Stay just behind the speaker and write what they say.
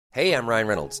Hey, I'm Ryan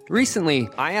Reynolds. Recently,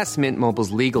 I asked Mint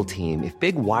Mobile's legal team if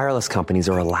big wireless companies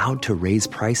are allowed to raise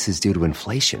prices due to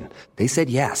inflation. They said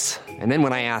yes. And then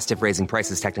when I asked if raising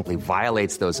prices technically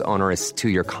violates those onerous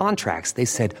two-year contracts, they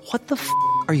said, "What the f***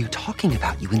 are you talking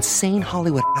about, you insane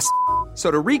Hollywood ass?" So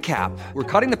to recap, we're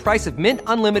cutting the price of Mint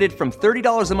Unlimited from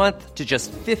 $30 a month to just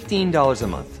 $15 a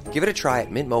month. Give it a try at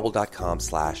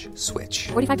mintmobile.com/switch.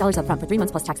 $45 up front for 3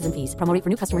 months plus taxes and fees. Promo rate for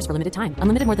new customers for limited time.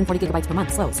 Unlimited more than 40 gigabytes per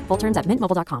month. Slows full terms at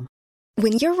mintmobile.com.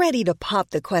 When you're ready to pop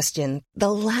the question,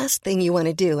 the last thing you want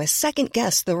to do is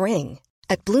second-guess the ring.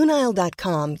 At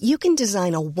BlueNile.com, you can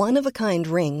design a one-of-a-kind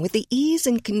ring with the ease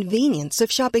and convenience of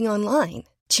shopping online.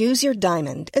 Choose your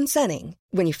diamond and setting.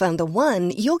 When you find the one,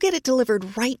 you'll get it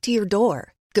delivered right to your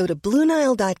door. Go to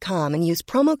BlueNile.com and use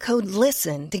promo code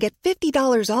LISTEN to get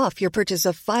 $50 off your purchase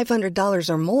of $500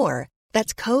 or more.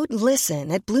 That's code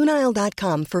LISTEN at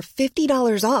BlueNile.com for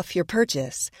 $50 off your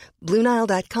purchase.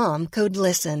 BlueNile.com, code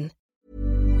LISTEN.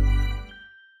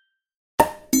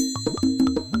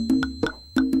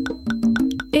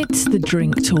 It's The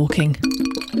Drink Talking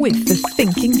with the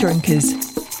Thinking Drinkers,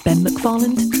 Ben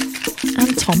McFarland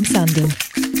and Tom Sandon,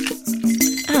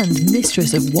 and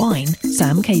Mistress of Wine,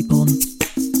 Sam Caporn.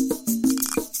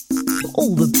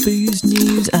 All the booze,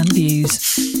 news and views,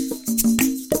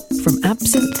 from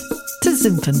absinthe to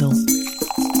Zinfandel.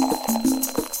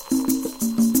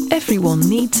 Everyone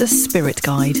needs a spirit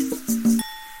guide.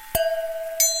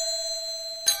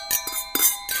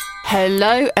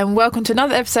 Hello and welcome to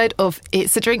another episode of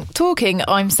It's The Drink Talking.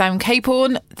 I'm Sam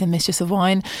Caporn, the Mistress of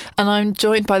Wine, and I'm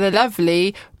joined by the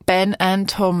lovely Ben and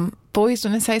Tom. Boys, do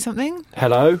you want to say something?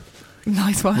 Hello.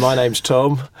 Nice one. My name's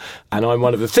Tom, and I'm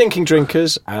one of the Thinking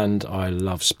Drinkers, and I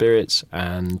love spirits,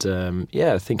 and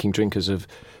Thinking Drinkers have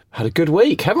had a good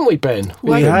week, haven't we, Ben?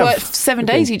 We have. 7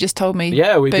 days, you just told me.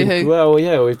 Yeah, we've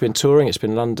been touring. It's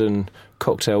been London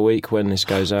Cocktail Week when this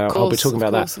goes out. I'll be talking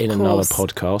about that in another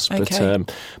podcast. Okay.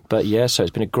 But so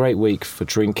it's been a great week for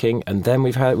drinking, and then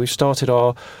we've started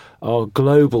our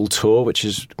global tour, which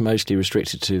is mostly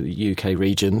restricted to the UK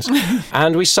regions,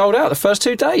 and we sold out the first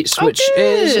 2 dates, which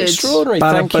is extraordinary.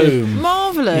 Thank you.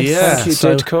 Marvellous. Yeah. Thank you,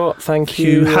 Didcot. Thank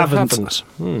you, Haven't.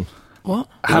 What?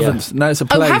 Haven't. No, it's a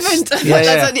place. Oh, haven't.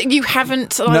 Yeah. You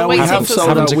haven't. No, we have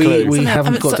sold out. We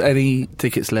haven't got so- any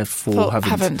tickets left for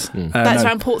Haven't. That's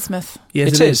around Portsmouth.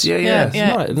 Yes, it is. Yeah.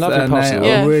 It's lovely part of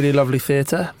a really lovely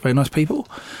theatre. Very nice people.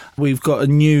 We've got a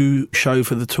new show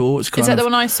for the tour. Is that the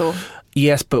one I saw?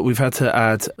 Yes, but we've had to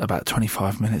add about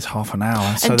 25 minutes, half an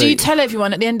hour. And do you tell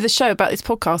everyone at the end of the show about this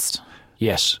podcast?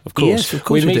 Yes, of course. Yes, of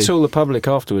course we meet do. all the public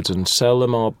afterwards and sell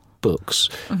them our books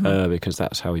because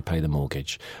that's how we pay the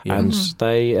mortgage. Yeah. And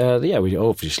we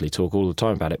obviously talk all the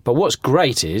time about it. But what's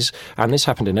great is, and this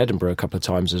happened in Edinburgh a couple of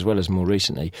times as well as more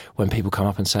recently, when people come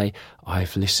up and say,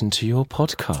 "I've listened to your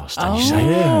podcast," and you say,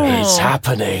 "It's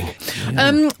happening."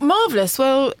 Yeah. Marvellous.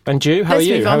 Well, and you, how are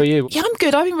you? Yeah, I'm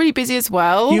good. I've been really busy as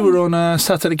well. You were on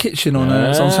Saturday Kitchen on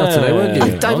Saturday, weren't you?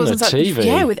 I was on the TV.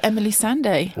 Yeah, with Emily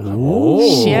Sandé.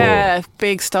 Oh, yeah,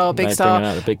 big star. Bringing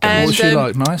out the big and what's she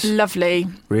like? Nice, lovely.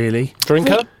 Really?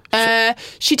 Drinker?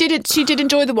 She did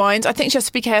enjoy the wines. I think she has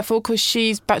to be careful because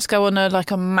she's about to go on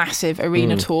a massive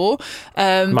arena tour.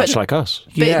 Much like us.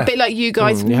 A bit like you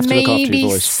guys. You have to look after your maybe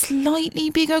voice. Slightly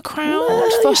bigger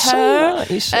crowd for her.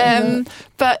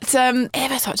 But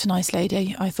Eva's such a nice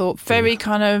lady, I thought. Very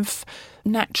kind of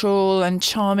natural and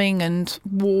charming and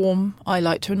warm. I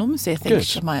liked her enormously. I think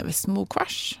she might have a small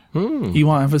crush. You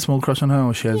might have a small crush on her,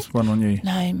 or she has one on you?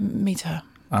 No, me to her.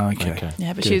 Oh, okay.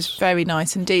 Yeah, but she was very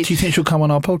nice indeed. Do you think she'll come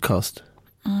on our podcast?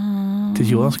 Did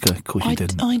you ask her? Of course you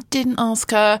didn't. I didn't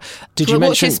ask her. Did you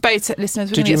mention this space,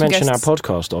 listeners? Did you mention our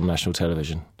podcast on national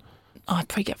television? I'd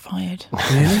probably get fired.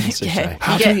 Really? Yeah.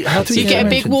 How do you get a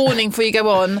big mentioned? warning before you go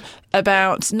on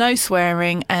about no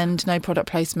swearing and no product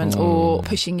placement or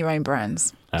pushing your own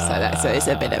brands. So it's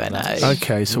a bit of a no.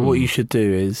 Okay, so what you should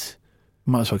do is,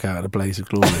 might as well go out in a blaze of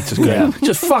glory.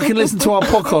 Just fucking listen to our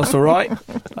podcast, all right?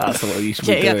 That's what you should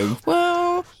be doing.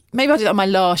 Well, maybe I'll do that on my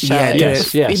last show. Yeah,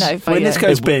 yes. When this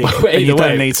goes big, and you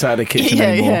don't need Saturday Kitchen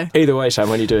anymore. Yeah. Either way, Sam,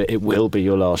 when you do it, it will be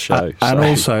your last show. And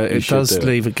also, it does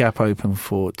leave a gap open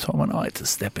for Tom and I to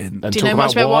step in. And do you know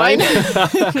much about wine? I'm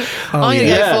going to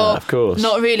go for, of course.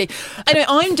 Not really. Anyway,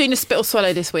 I'm doing a spit or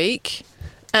swallow this week.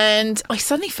 And I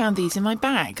suddenly found these in my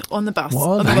bag on the bus.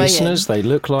 On the way listeners, they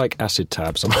look like acid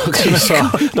tabs. I'm not going to say.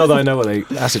 Not that I know what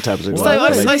acid tabs look so like.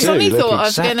 I suddenly thought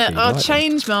exactly I'll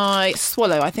change my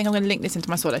swallow. I think I'm going to link this into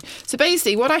my swallow. So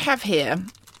basically, what I have here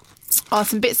are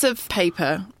some bits of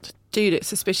paper. Dude, it's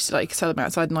suspicious like you sell them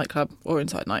outside a nightclub or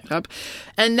inside a nightclub.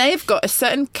 And they've got a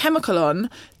certain chemical on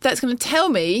that's going to tell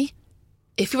me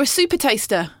if you're a super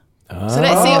taster. So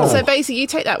let's see. So basically, you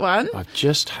take that one. I've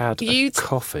just had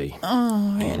coffee.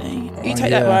 Oh, really? You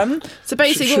take that one. So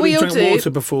basically, Should what we all drink do... water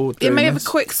before doing maybe this? have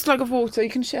a quick slug of water. You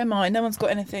can share mine. No one's got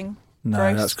anything. No,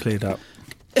 gross. that's cleared up.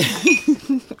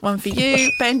 One for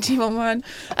you, Ben. Do you want one?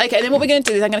 Okay, and then what we're going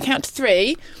to do is I'm going to count to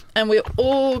 3, and we're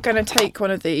all going to take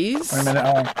one of these. Wait a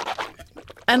minute,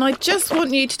 And I just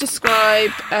want you to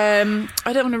describe... I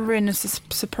don't want to ruin a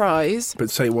surprise. But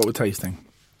say what we're tasting.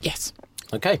 Yes.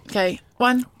 Okay.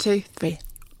 1, 2, 3.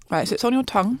 Right, so it's on your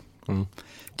tongue.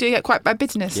 Do you get quite bad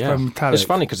bitterness? Yeah. Metallic. It's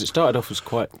funny because it started off as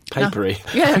quite papery,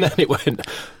 Yeah. and then it went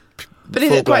But is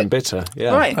full it blown quite bitter.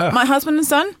 Yeah. Right. My husband and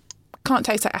son can't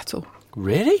taste that at all.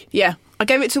 Really? Yeah. I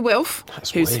gave it to Wilf,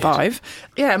 who's weird. 5.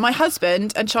 Yeah, my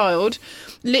husband and child,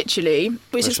 literally, which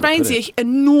Where should I explains put the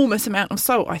enormous amount of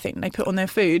salt I think they put on their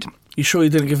food. You sure you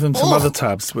didn't give them some other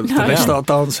tabs? Did they start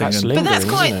dancing? That's and- lingering, But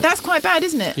isn't it? that's quite bad,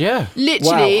 isn't it? Yeah.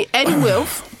 Literally, Wow. Ed and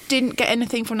Wilf didn't get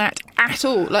anything from that at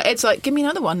all. Like, Ed's like, give me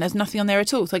another one. There's nothing on there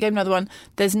at all. So I gave him another one.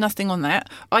 There's nothing on that.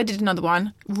 I did another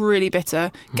one, really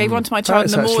bitter. Gave one to my child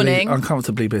That's in the actually morning.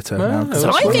 uncomfortably bitter. now, 'cause So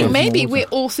that's I what think I'm maybe water. we're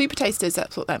all super tasters.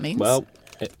 That's what that means. Well,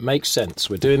 it makes sense.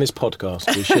 We're doing this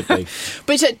podcast. We should be.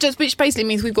 which basically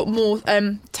means we've got more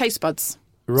taste buds.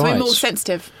 So we're Right. more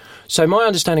sensitive. So my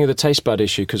understanding of the taste bud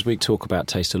issue, because we talk about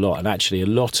taste a lot, and actually a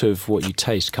lot of what you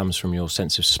taste comes from your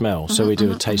sense of smell. So we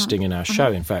do a tasting in our show,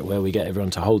 in fact, where we get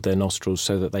everyone to hold their nostrils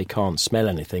so that they can't smell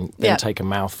anything, then Yeah. take a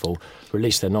mouthful,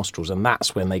 release their nostrils, and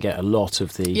that's when they get a lot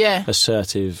of the Yeah.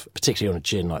 assertive, particularly on a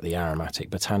gin, like the aromatic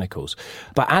botanicals.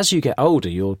 But as you get older,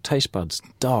 your taste buds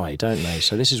die, don't they?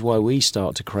 So this is why we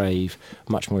start to crave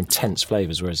much more intense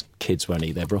flavours, whereas kids won't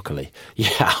eat their broccoli.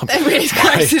 Yeah. It really is my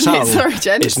gross, isn't it? tongue Sorry,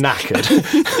 gents. is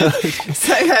knackered.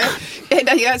 So, yeah,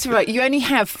 no, that's right. You only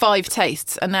have 5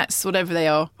 tastes, and that's whatever they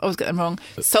are. I always get them wrong.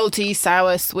 Salty,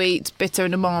 sour, sweet, bitter,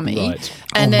 and umami. Right.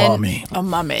 And Umami. Then,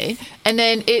 umami. And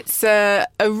then it's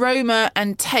aroma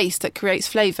and taste that creates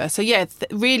flavour. So, yeah,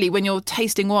 really, when you're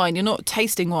tasting wine, you're not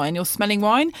tasting wine, you're smelling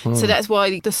wine. So that's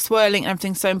why the swirling and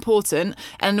everything's so important.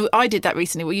 And I did that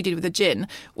recently, what you did with the gin,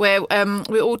 where we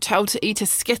were all told to eat a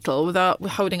skittle without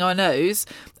holding our nose.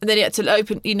 And then you had to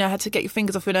had to get your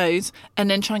fingers off your nose and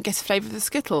then try and guess the flavour of the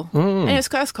skittle. And that's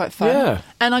quite fun. Yeah.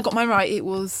 And I got mine right. It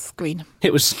was green.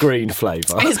 It was green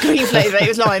flavour. It was green flavour. It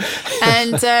was lime.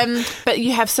 And but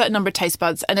you have a certain number of taste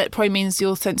buds, and it probably means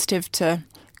you're sensitive to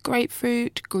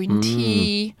grapefruit, green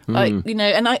tea,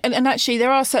 and actually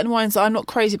there are certain wines that I'm not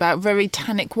crazy about, very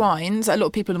tannic wines. A lot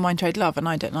of people in wine trade love, and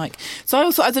I don't like. So I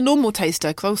also, as a normal taster,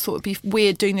 because I always thought it'd be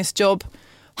weird doing this job,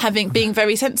 being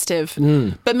very sensitive.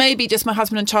 But maybe just my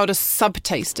husband and child are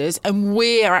sub-tasters, and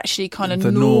we're actually kind of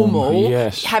The norm, normal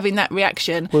yes. having that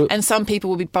reaction, Well- and some people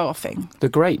will be barfing. The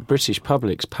great British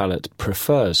public's palate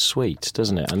prefers sweet,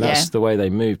 doesn't it? And that's Yeah. the way they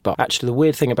move. But actually, the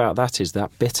weird thing about that is that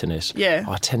bitterness. Yeah.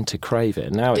 I tend to crave it.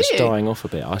 And now it's you? dying off a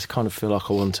bit. I kind of feel like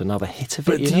I want another hit of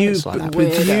it. But you do know? you? It's like that.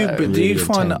 But do you Really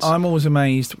find that intense. I'm always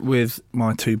amazed with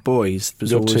my 2 boys?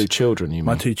 There's Your always, 2 children, you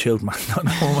My mean? 2 children,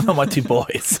 not my 2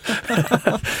 boys.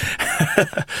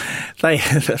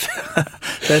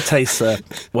 Their tastes are,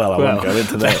 well, I won't go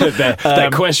into that.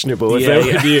 they're questionable if yeah, they're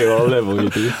yeah. with you. I'll level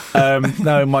with you.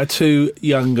 No, my 2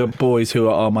 younger boys, who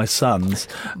are my sons,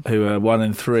 who are 1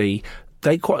 and 3,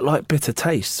 they quite like bitter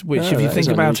tastes, which, Oh, if you that think is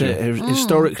about unusual. it,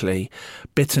 historically,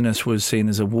 bitterness was seen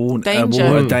as a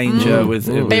Danger. danger with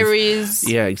Berries,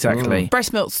 Yeah, exactly.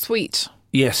 breast milk's sweet.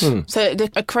 Yes. So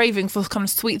a craving for kind of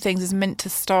sweet things is meant to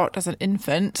start as an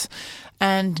infant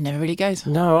and never really goes.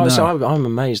 No, so I'm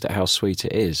amazed at how sweet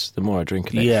it is the more I drink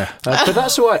of it. Yeah. But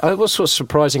that's all right. What's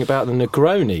surprising about the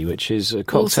Negroni, which is a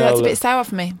cocktail. Also, that's a bit sour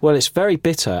for me. Well, it's very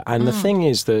bitter, and the thing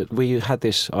is that we had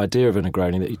this idea of a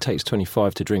Negroni that it takes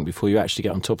 25 to drink before you actually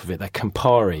get on top of it. They're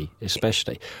Campari,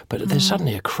 especially. But there's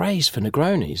suddenly a craze for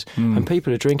Negronis, and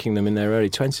people are drinking them in their early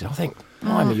 20s. I think,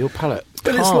 blimey, your palate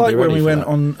But it's can't be like when ready we for went that.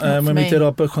 on when we me. did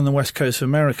our book on the west coast of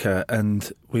America,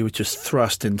 and we were just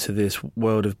thrust into this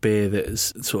world of beer that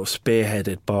is sort of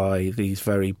spearheaded by these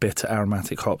very bitter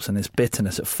aromatic hops. And this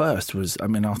bitterness at first was, I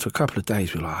mean, after a couple of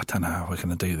days, we were like, I don't know how we're going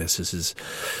to do this. This is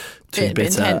too Bit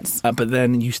bitter. intense. But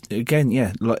then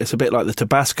it's a bit like the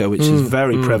Tabasco, which is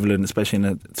very prevalent,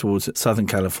 especially towards Southern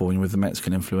California with the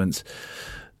Mexican influence.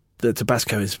 The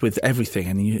Tabasco is with everything,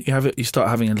 and you start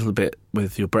having a little bit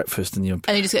with your breakfast, and you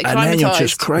just get then you're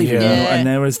just acclimatised. craving. Yeah. And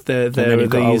there then are you've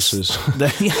got these ulcers.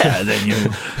 then you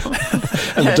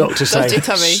And the doctor saying, Dodgy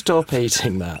tummy. stop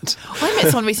eating that. I met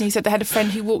someone recently who said they had a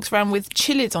friend who walks around with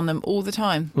chilies on them all the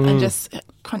time and just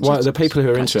crunchy. Well, the people who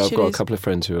are into it, crunchy I've got a chilies. couple of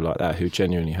friends who are like that, who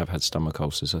genuinely have had stomach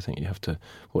ulcers. I think you have to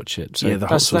watch it. So Yeah, the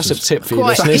hot that's a sauce is tip for you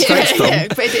Quite, listeners. yeah,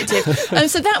 very addictive.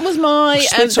 So that was my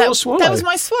Spit or swallow? that was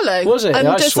my swallow. Was it? And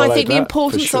I just I swallowed think the that,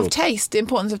 importance for sure. of taste, the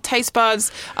importance of taste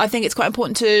buds. I think it's quite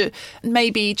important to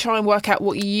maybe try and work out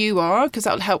what you are, because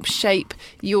that will help shape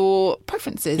your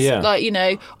preferences. Yeah. Like,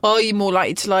 are you more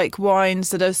likely to like wines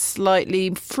that are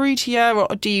slightly fruitier,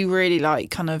 or do you really like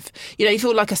kind of, you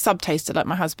feel like a sub-taster like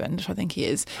my husband, which I think he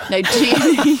is. No, do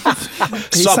you?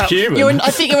 Subhuman. I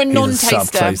think you're a He's a non-taster.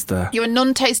 sub-taster. You're a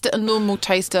non-taster, a normal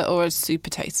taster, or a super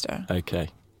taster. Okay.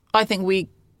 I think we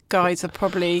guys are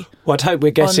probably Well, I'd hope we're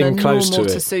on getting the close to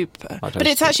normal it. to super. I'd But hope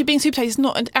it's so. actually being super taster is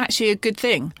not actually a good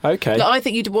thing. Okay. Like, I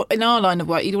think in our line of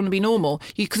work, you'd want to be normal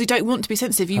because you don't want to be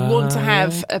sensitive. You want to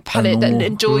have a palate that normal.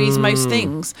 enjoys most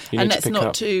things, You and need to that's pick not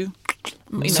up. too.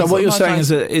 So what you're saying is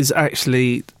that is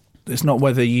actually it's not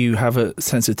whether you have a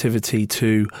sensitivity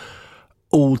to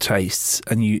all tastes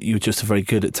and you're just very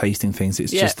good at tasting things.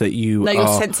 It's Yeah. just that you're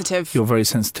sensitive. You're very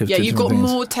sensitive. Yeah, to you've got different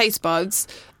things. more taste buds.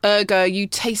 Ergo, you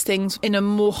taste things in a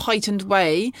more heightened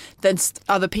way than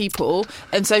other people.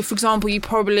 And so, for example, you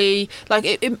probably, like,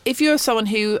 if you're someone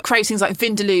who craves things like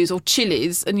vindaloos or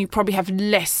chilies, and you probably have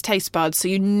less taste buds, so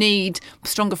you need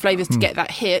stronger flavours to get that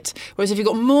hit. Whereas if you've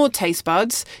got more taste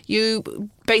buds, you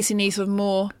basically need sort of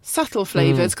more subtle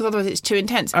flavours, because otherwise it's too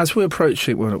intense. As we're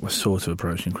approaching, well, we're sort of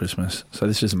approaching Christmas, so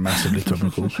this isn't massively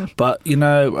topical. But,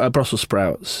 Brussels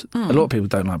sprouts, a lot of people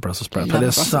don't like Brussels sprouts, I but love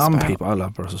there's Brussels some sprout. people, I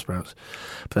love Brussels sprouts,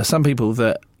 but there's some people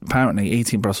that apparently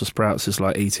eating Brussels sprouts is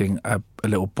like eating a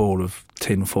little ball of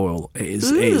tin foil. It's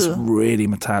really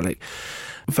metallic,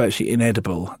 virtually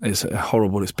inedible. It's a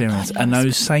horrible experience. And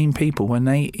those same people, when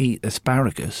they eat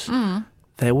asparagus,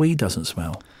 their wee doesn't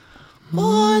smell.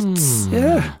 What?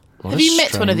 Yeah. What Have a you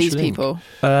met one of strange these link. people?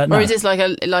 No. Or is this like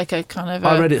a kind of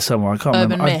I read it somewhere. I can't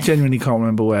urban remember. I myth? genuinely can't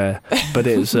remember where, but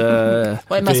it's Well,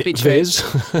 it must be true. Viz.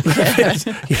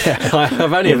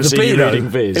 I've only ever seen you reading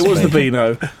Viz. It was the mate.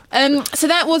 Beano. So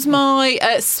that was my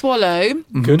swallow.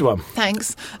 Good one.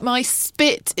 Thanks. My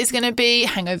spit is going to be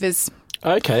hangovers.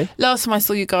 Okay. Last time I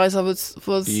saw you guys, I was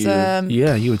Yeah,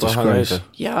 you were Well, disgraced. hungover.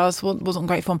 yeah, I wasn't in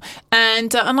great form,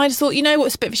 and I just thought, what,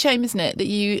 it's a bit of a shame, isn't it, that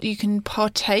you can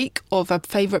partake of a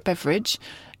favourite beverage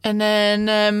and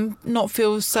then not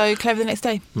feel so clever the next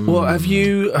day. Well, have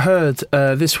you heard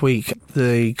this week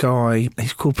the guy,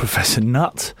 he's called Professor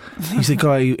Nutt. He's the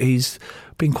guy he's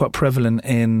been quite prevalent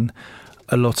in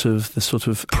a lot of the sort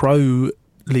of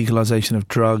legalisation of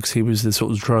drugs. He was the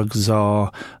sort of drug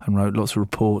czar and wrote lots of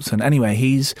reports. And anyway,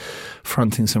 he's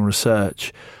fronting some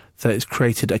research that has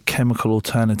created a chemical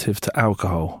alternative to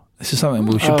alcohol. This is something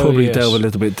we should probably yes. delve a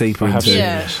little bit deeper I have into. seen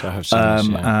Yeah. this. I have seen this,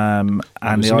 yeah. And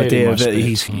was the nearly idea my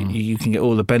that spit. you can get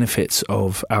all the benefits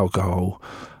of alcohol,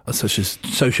 such as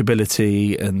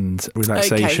sociability and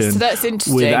relaxation, Okay, so that's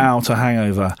interesting. without a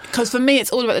hangover. Because for me,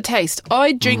 it's all about the taste.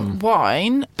 I drink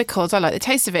wine because I like the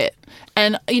taste of it.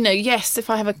 And, yes, if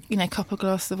I have a couple of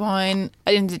glasses of wine,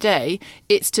 at the end of the day,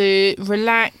 it's to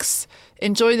relax,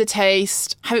 enjoy the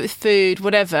taste, have it with food,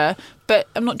 whatever. But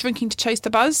I'm not drinking to chase the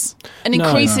buzz. And No,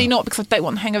 increasingly not because I don't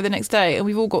want to hangover the next day. And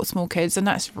we've all got small kids, and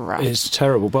that's rough. It's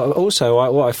terrible. But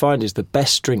also, what I find is the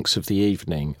best drinks of the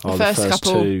evening are the first first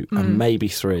couple. two and maybe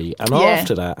three. And Yeah.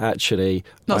 after that, actually,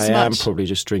 Not I so am much. probably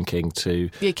just drinking to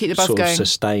Yeah, keep the buzz sort going. of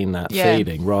sustain that Yeah.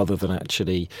 feeling rather than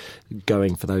actually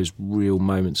going for those real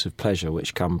moments of pleasure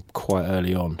which come quite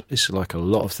early on. It's like a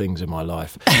lot of things in my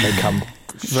life. They come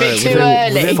Bit too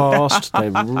early. fast. They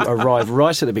arrive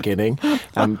right at the beginning,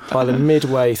 and by the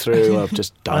midway through, I've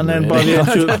just done. And then with by it. the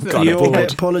end, I've you're, got you're a bored.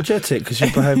 bit apologetic because you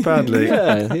behave badly.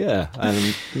 Yeah,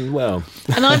 and well,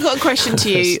 And I've got a question to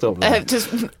you, Stop that. just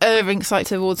erring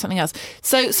slightly towards something else.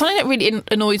 So something that really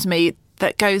annoys me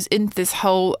that goes into this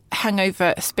whole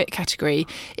hangover spit category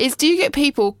is, do you get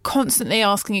people constantly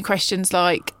asking you questions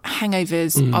like,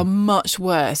 hangovers are much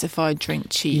worse if I drink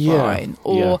cheap Yeah, wine,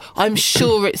 or yeah. I'm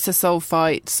sure it's the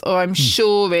sulfites, or I'm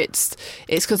sure it's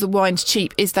because the wine's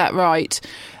cheap, is that right?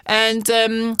 And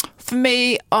for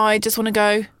me, I just want to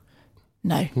go,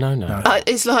 no. no.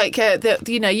 It's like,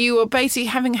 you are basically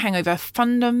having a hangover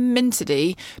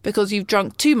fundamentally because you've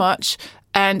drunk too much,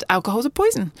 and alcohol's a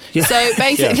poison. Yeah. So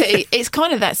basically, it's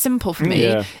kind of that simple for me.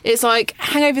 Yeah. It's like,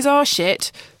 hangovers are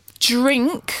shit.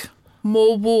 Drink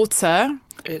more water.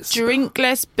 Drink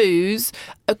less booze.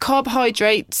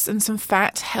 Carbohydrates and some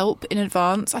fat help in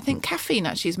advance. I think caffeine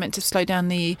actually is meant to slow down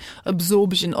the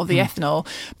absorption of the ethanol.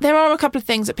 There are a couple of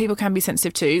things that people can be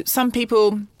sensitive to. Some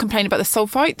people complain about the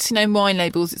sulfites. In wine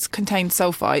labels, it contains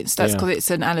sulfites. That's Yeah. because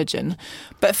it's an allergen.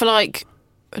 But for like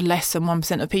less than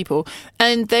 1% of people.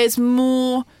 And there's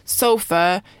more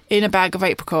sulphur in a bag of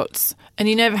apricots. And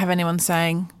you never have anyone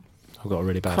saying, I've got a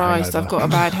really bad Christ, hangover. I've got a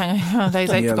bad hangover. Those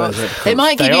Yeah, apricots. those apricots. They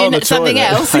might give They are on you the something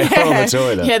toilet. else. They are on the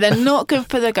toilet. Yeah, they're not good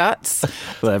for the guts.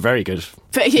 Well, they're very good.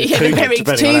 But yeah, Too they're good, very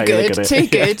depending on how you look at too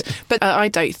it. good. But I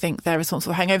don't think they're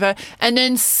responsible for hangover. And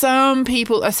then some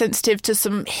people are sensitive to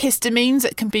some histamines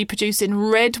that can be produced in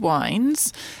red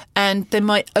wines, and they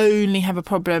might only have a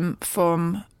problem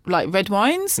from like red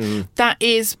wines. That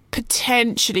is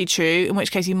potentially true, in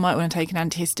which case you might want to take an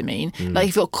antihistamine. Like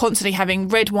if you're constantly having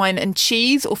red wine and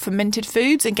cheese or fermented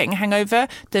foods and getting a hangover,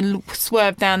 then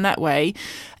swerve down that way.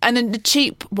 And then the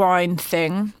cheap wine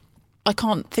thing, I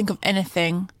can't think of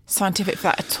anything scientific for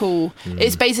that at all.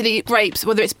 It's basically grapes,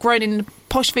 whether it's grown in a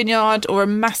posh vineyard or a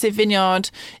massive vineyard.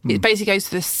 It basically goes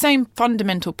through the same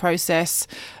fundamental process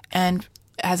and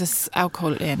has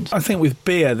alcohol at the end. I think with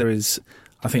beer,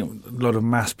 I think a lot of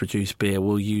mass-produced beer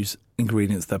will use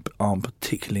ingredients that aren't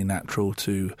particularly natural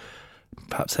to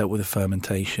perhaps help with the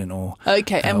fermentation or...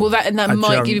 Okay, and that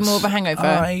might give you more of a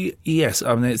hangover? Yes,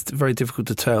 I mean, it's very difficult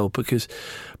to tell because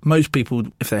most people,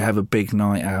 if they have a big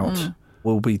night out,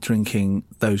 will be drinking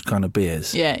those kind of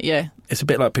beers. Yeah. It's a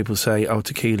bit like people say,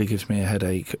 tequila gives me a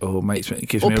headache or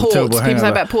gives Or me a ports. terrible People hangover. say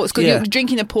about ports because you're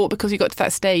drinking a port because you got to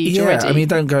that stage already. I mean, you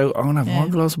don't go, I'm going to have one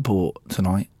glass of port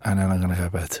tonight and then I'm going to go to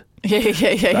bed. Yeah.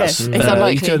 It's You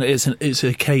unlikely. don't- it's an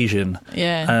occasion.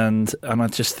 Yeah. And I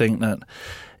just think that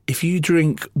if you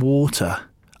drink water,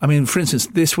 I mean, for instance,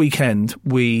 this weekend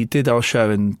we did our show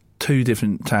in 2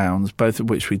 different towns, both of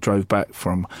which we drove back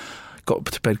from, got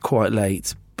to bed quite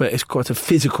late. But it's quite a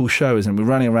physical show, isn't it? We're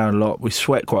running around a lot. We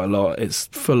sweat quite a lot. It's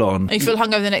full on. And you feel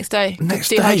hungover the next day? Next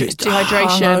day, it's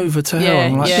dehydration. hungover to hell.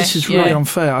 I'm like, this is really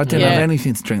unfair. I didn't Yeah. have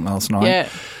anything to drink last night. Yeah,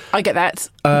 I get that.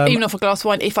 Even off a glass of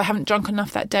wine, if I haven't drunk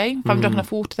enough that day, if I haven't drunk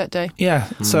enough water that day. Yeah,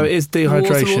 so it is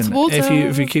dehydration. Water.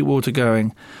 If you keep water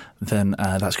going, then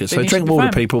that's good. Then So you drink should be water,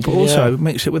 fine. people, but also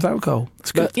mix it with alcohol.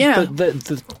 It's good. But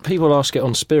the people ask it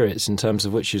on spirits in terms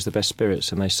of which is the best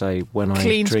spirits, and they say when I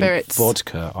Clean drink spirits.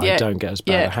 vodka, I Yeah. don't get as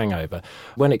bad Yeah. a hangover.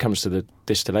 When it comes to the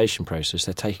distillation process,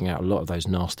 they're taking out a lot of those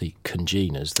nasty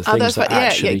congeners, the things that's that right. Yeah,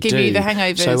 actually give do. you the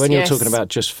hangovers, So when you're yes. talking about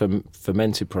just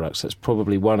fermented products, that's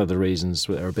probably one of the reasons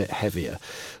that they're a bit heavier.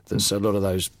 That a lot of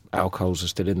those alcohols are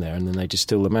still in there, and then they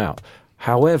distill them out.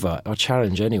 However, I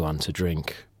challenge anyone to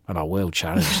drink, and I will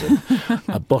challenge them,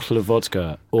 a bottle of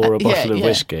vodka or a bottle of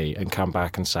whiskey and come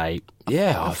back and say,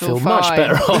 I feel much fine.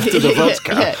 better after the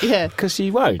vodka. Yeah. Because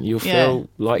you won't. You'll feel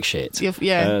like shit.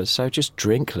 So just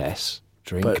drink less.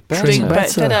 Drink better. Drink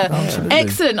better. Absolutely.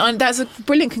 Excellent. That's a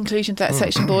brilliant conclusion to that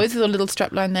section, boys. There's a little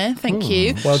strapline there. Thank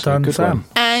you. Well done, Good Sam. one.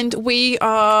 And we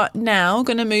are now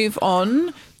going to move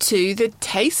on to the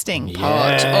tasting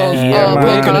part of Yeah, our man.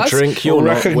 We're going to podcast, drink. You're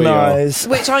not. We are. recognise.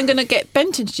 which I'm going to get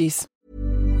Ben to introduce.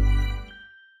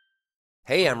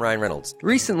 Hey, I'm Ryan Reynolds.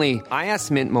 Recently, I asked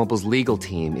Mint Mobile's legal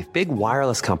team if big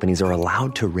wireless companies are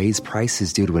allowed to raise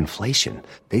prices due to inflation.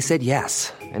 They said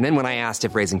yes. And then when I asked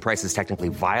if raising prices technically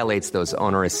violates those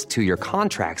onerous 2-year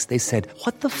contracts, they said,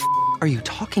 "What the f*** are you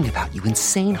talking about, you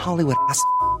insane Hollywood ass?"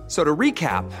 So to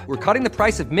recap, we're cutting the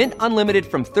price of Mint Unlimited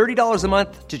from $30 a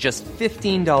month to just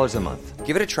 $15 a month.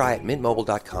 Give it a try at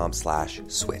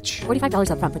mintmobile.com/switch.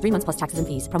 $45 up front for 3 months plus taxes and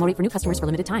fees. Promo rate for new customers for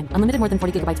limited time. Unlimited more than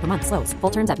 40 gigabytes per month. Slows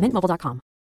full terms at mintmobile.com.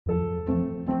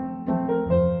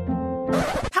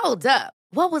 Hold up.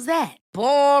 What was that?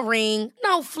 Boring.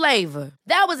 No flavor.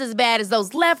 That was as bad as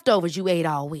those leftovers you ate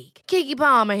all week. Keke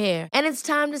Palmer here, and it's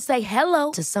time to say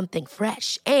hello to something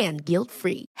fresh and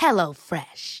guilt-free. Hello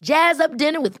Fresh. Jazz up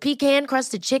dinner with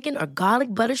pecan-crusted chicken or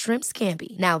garlic butter shrimp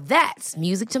scampi. Now that's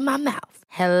music to my mouth.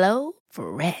 Hello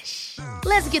Fresh.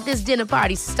 Let's get this dinner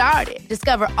party started.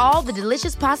 Discover all the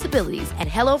delicious possibilities at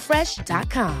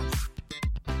hellofresh.com.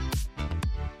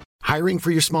 Hiring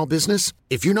for your small business?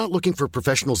 If you're not looking for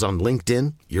professionals on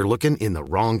LinkedIn, you're looking in the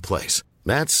wrong place.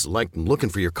 That's like looking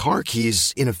for your car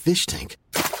keys in a fish tank.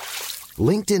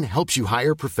 LinkedIn helps you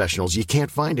hire professionals you can't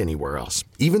find anywhere else,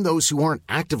 even those who aren't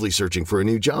actively searching for a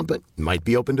new job but might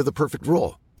be open to the perfect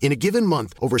role. In a given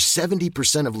month, over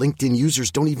 70% of LinkedIn users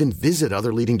don't even visit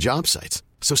other leading job sites.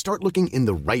 So start looking in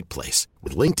the right place.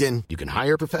 With LinkedIn, you can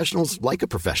hire professionals like a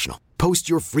professional. Post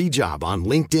your free job on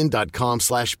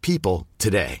linkedin.com/people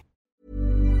today.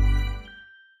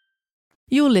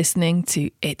 You're listening to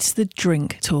It's the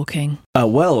Drink Talking.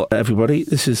 Well, everybody,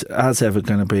 this is as ever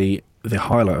going to be the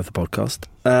highlight of the podcast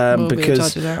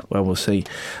because, well, we'll see.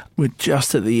 We're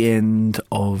just at the end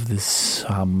of the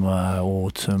summer,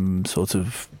 autumn sort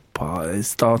of but it's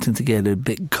starting to get a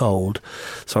bit cold.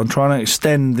 So I'm trying to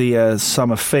extend the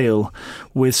summer feel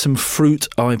with some fruit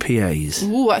IPAs.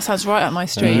 Ooh, that sounds right up my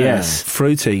street. Yes,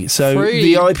 fruity. So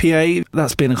the IPA,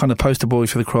 that's been a kind of poster boy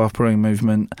for the craft brewing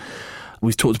movement.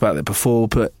 We've talked about it before,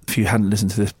 but if you hadn't listened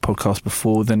to this podcast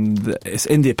before, then it's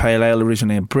India Pale Ale,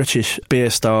 originally a British beer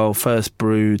style, first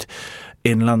brewed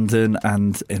in London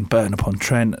and in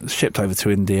Burton-upon-Trent, shipped over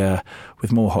to India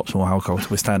with more hops, more alcohol to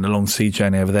withstand a long sea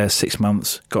journey over there. 6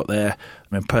 months, got there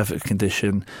in perfect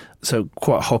condition. So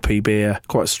quite hoppy beer,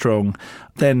 quite strong.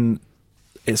 Then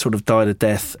it sort of died a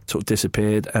death, sort of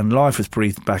disappeared, and life was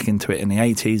breathed back into it in the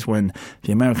 80s when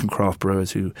the American craft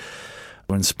brewers who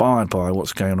were inspired by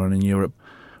what's going on in Europe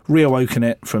reawoken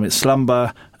it from its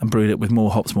slumber and brewed it with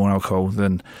more hops, more alcohol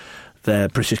than their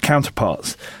British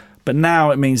counterparts. But now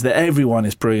it means that everyone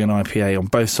is brewing an IPA on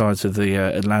both sides of the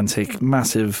Atlantic.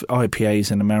 Massive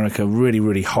IPAs in America, really,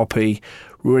 really hoppy,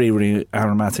 really, really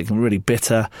aromatic and really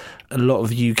bitter. A lot of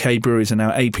the UK breweries are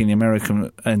now aping the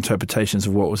American interpretations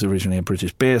of what was originally a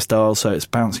British beer style, so it's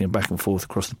bouncing back and forth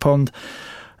across the pond.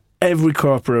 Every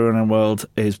craft brewer in the world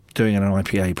is doing an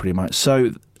IPA pretty much.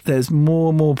 So there's more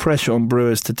and more pressure on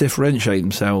brewers to differentiate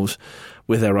themselves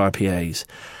with their IPAs.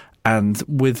 And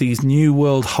with these new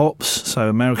world hops, so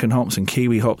American hops and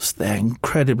Kiwi hops, they're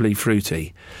incredibly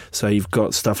fruity. So you've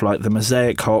got stuff like the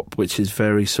Mosaic hop, which is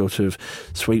very sort of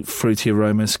sweet, fruity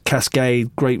aromas.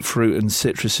 Cascade, grapefruit and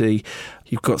citrusy.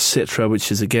 You've got Citra,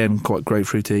 which is again quite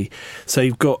grapefruity. So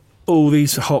you've got all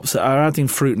these hops that are adding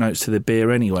fruit notes to the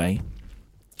beer anyway.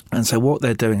 And so what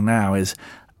they're doing now is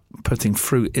putting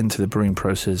fruit into the brewing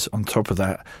process on top of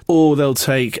that. Or they'll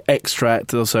take extract,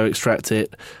 they'll also extract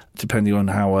it, depending on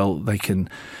how well they can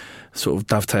sort of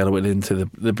dovetail it into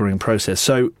the brewing process.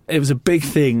 So it was a big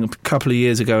thing a couple of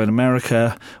years ago in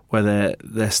America where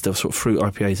they're still sort of fruit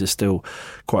IPAs are still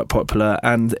quite popular,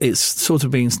 and it's sort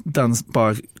of being done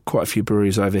by quite a few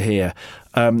breweries over here.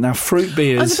 Now, fruit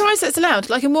beers... I'm surprised that's allowed.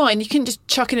 Like in wine, you can just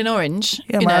chuck in an orange.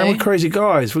 Yeah, man, we're crazy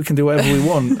guys. We can do whatever we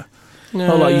want. No,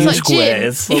 not like you like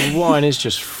squares. Well, wine is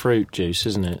just fruit juice,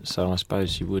 isn't it? So I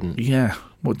suppose you wouldn't... Yeah,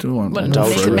 what do you want?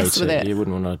 Mess with it. You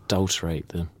wouldn't want to adulterate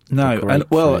them. No, and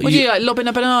well, would you like lob in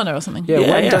a banana or something? Yeah,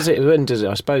 when does it?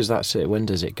 I suppose that's it. When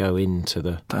does it go into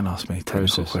the? Don't ask me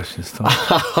technical questions, Tom.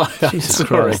 Jesus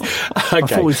Christ! Okay, I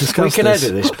thought we discussed can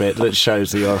edit this bit that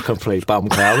shows that you're a complete bum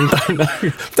clown.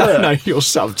 Don't know your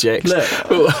subject.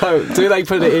 Do they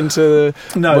put it into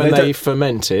when they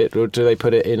ferment it, or do they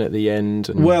put it in at the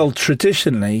end? Well,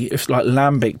 traditionally, if like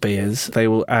lambic beers, they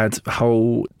will add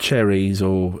whole cherries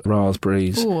or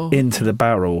raspberries into the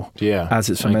barrel as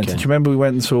it's fermented. Okay. Do you remember we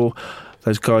went and saw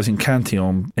those guys in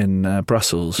Cantillon in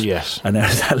Brussels? Yes. And there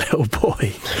was that little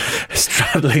boy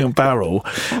straddling a barrel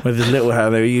with his little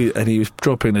hand there, and he was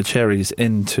dropping the cherries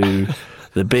into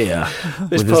the beer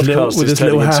this with podcast his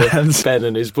little hands. Ben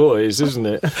and his boys, isn't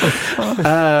it?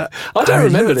 I don't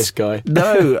remember this guy.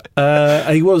 No,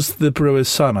 he was the brewer's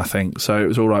son, I think, so it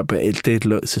was all right, but it did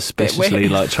look suspiciously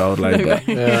like child labour.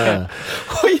 Yeah.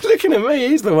 Why are you looking at me?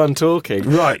 He's the one talking.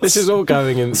 Right. This is all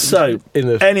going in.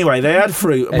 Anyway, they add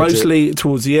fruit mostly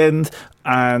towards the end,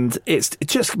 and it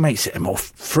just makes it more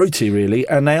fruity, really,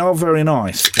 and they are very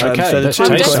nice. Okay, I'm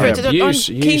desperate to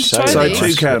So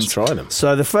 2 cans. Let's try them.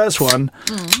 So the first one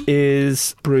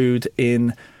is brewed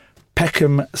in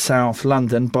Peckham, South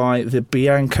London, by the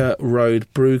Bianca Road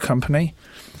Brew Company,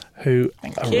 who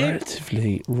are a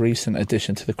relatively recent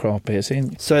addition to the craft beer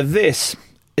scene. So this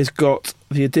has got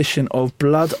the addition of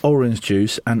blood orange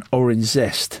juice and orange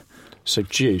zest. So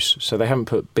juice. So they haven't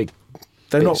put big.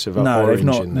 They're bits not. Of No, orange they've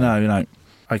not. in there. No.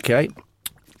 Okay.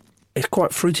 It's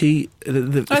quite fruity.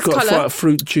 It's got colour. a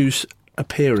fruit juice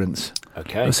appearance.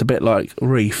 Okay. It's a bit like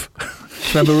Reef.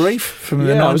 Remember Reef from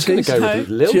the 90s? I was going to go with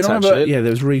Lilt, Do you remember? actually. Yeah,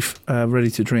 there was Reef ready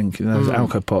to drink. Those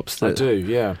Alco Pops. I do,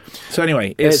 yeah. So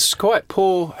anyway, it's quite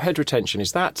poor head retention.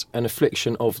 Is that an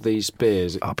affliction of these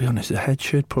beers? I'll be honest, the head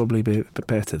should probably be a bit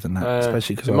better than that,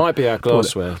 especially because it might be our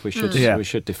glassware. We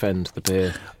should defend the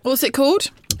beer. What's it called?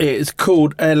 It's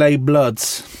called LA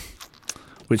Bloods,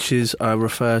 which is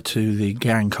refer to the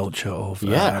gang culture of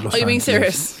Los Are you being Angeles.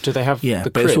 serious? Do they have the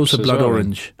but Crips it's also blood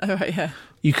orange. Oh, right, yeah.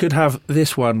 You could have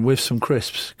this one with some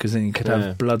crisps, because then you could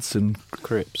have Bloods and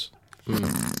Crips. Or the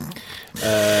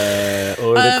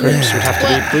Crips would have to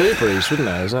be blueberries, wouldn't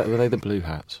they? Were they the blue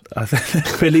hats? I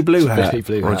think Billy Blue Hat,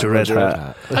 Roger Red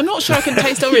Hat. I'm not sure I can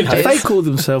taste oranges. If they called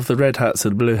themselves the Red Hats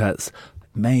and the Blue Hats,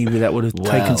 maybe that would have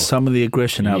taken some of the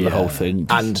aggression out of the whole thing.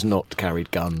 And not carried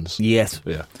guns. Yes.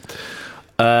 Yeah.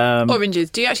 Oranges.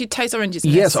 Do you actually taste oranges?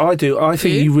 Yes, I do. I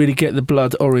think you really get the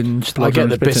blood orange. I get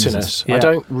the bitterness. Yeah. I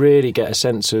don't really get a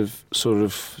sense of sort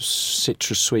of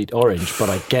citrus sweet orange, but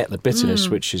I get the bitterness,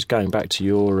 which is going back to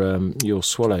your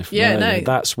swallow. From earlier.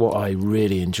 That's what I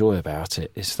really enjoy about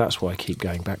it. That's why I keep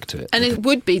going back to it. And it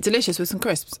would be delicious with some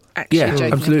crisps. Actually, yeah,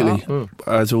 absolutely.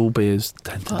 As all beers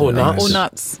tend to. Or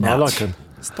nuts. I like them.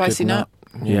 Spicy nut.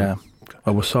 Yeah.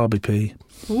 A wasabi pea.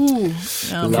 Ooh,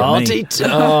 get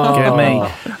me.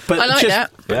 But I like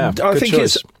that. Yeah, I think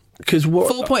choice. it's because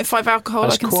 4.5 alcohol.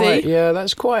 That's I can quite, see. Yeah,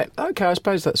 that's quite okay. I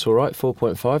suppose that's all right.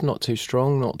 4.5, not too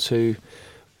strong, not too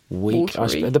weak.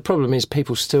 The problem is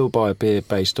people still buy a beer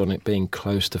based on it being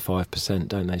close to 5%,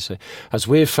 don't they? So, as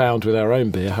we've found with our own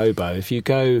beer, Hobo, if you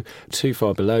go too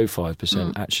far below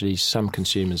 5%, actually some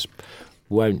consumers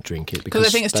won't drink it because they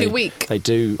think it's too weak.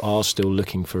 They are still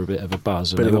looking for a bit of a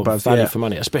buzz and they want value for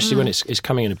money, especially when it's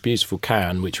coming in a beautiful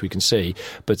can, which we can see.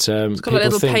 But it's got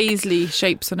little paisley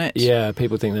shapes on it. Yeah,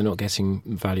 people think they're not getting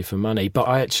value for money, but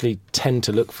I actually tend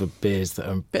to look for beers that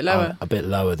are a bit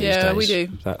lower these days. Yeah, we do.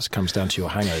 That comes down to your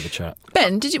hangover chat.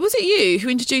 Ben, was it you who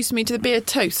introduced me to the beer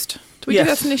Toast? Did we do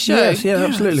that in this show? Yes, yeah,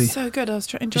 absolutely. So good. I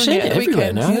was enjoying it at the everywhere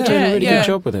weekend. now. They're doing a really good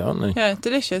job with it, aren't they? Yeah,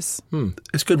 delicious.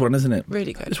 It's a good one, isn't it?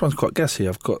 Really good. This one's quite gassy.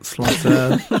 I've got slight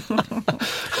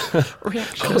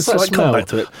reaction. slight comeback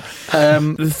to it.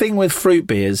 The thing with fruit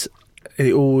beers,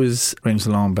 it always rings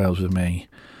alarm bells with me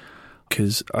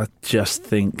because I just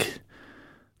think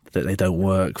that they don't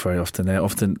work very often. They're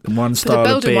often one style of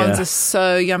beer. The Belgian ones are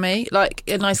so yummy, like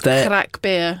a nice crack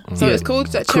beer. So it's called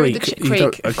that Creek.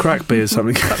 Creek. A crack beer is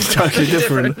something totally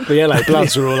different. The LA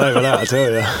Bloods are all over that, I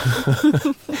tell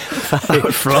you. They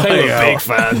were big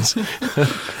fans.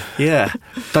 Yeah,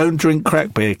 don't drink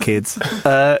crack beer, kids.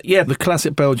 The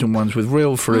classic Belgian ones with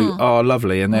real fruit are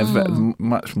lovely, and they're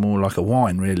much more like a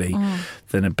wine, really,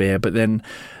 than a beer. But then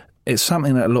it's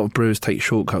something that a lot of brewers take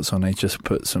shortcuts on. They just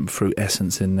put some fruit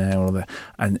essence in there,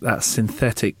 and that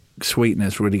synthetic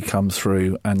sweetness really comes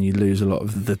through, and you lose a lot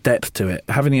of the depth to it.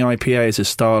 Having the IPA as a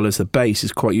style, as the base,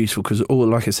 is quite useful because,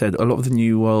 like I said, a lot of the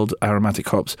New World aromatic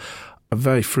hops are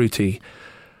very fruity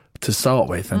to start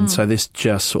with, and so this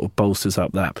just sort of bolsters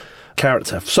up that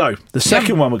character. So the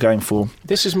second one we're going for,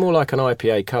 this is more like an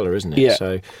IPA colour, isn't it? Yeah.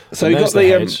 So you got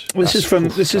the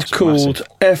this is called massive.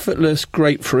 Effortless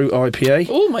Grapefruit IPA.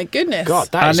 Oh my goodness! God,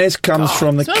 this comes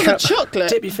from the smells like chocolate.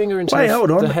 Dip your finger into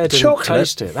the head chocolate? and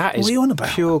taste it. That is what are you on about?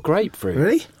 Pure grapefruit.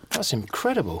 Really? That's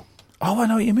incredible. Oh, I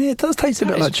know what you mean. It does taste a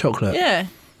bit like chocolate. Yeah.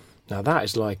 Now that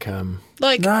is like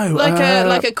like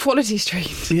a Quality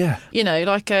Street. Yeah. You know,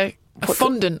 like a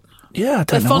fondant. Yeah, I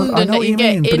don't know. Fondant I know what you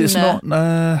mean, but it's not.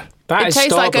 That it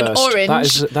tastes like an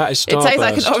orange. That is Starburst. It tastes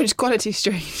like an orange Quality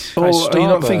Street. Or are you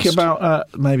not thinking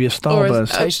about maybe a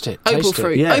Starburst? Taste it. Opal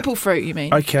fruit. Yeah. Opal fruit, you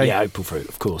mean? Okay. Yeah, Opal fruit,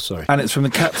 of course, sorry. And it's from the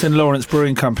Captain Lawrence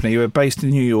Brewing Company, who are based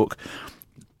in New York.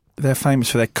 They're famous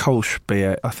for their Kolsch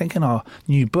beer. I think in our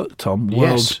new book, Tom,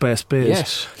 World's Best Beers,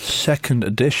 second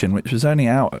edition, which was only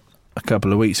out a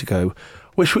couple of weeks ago,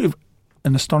 which we've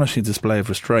an astonishing display of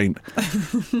restraint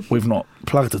we've not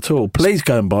plugged at all. Please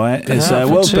go and buy it. It's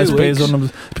World's Best Beers on them.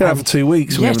 It's been out for 2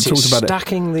 weeks and we haven't talked about it.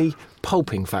 Stacking the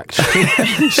pulping factory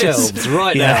shelves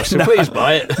right now, so please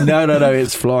buy it. No,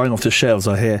 it's flying off the shelves,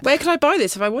 I hear. Where can I buy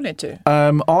this if I wanted to?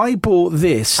 I bought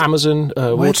this. Amazon,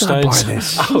 Where did I buy Waterstones.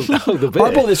 this? The beer.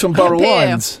 I bought this from Borough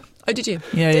Wines. Oh, did you?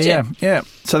 Yeah.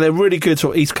 So they're really good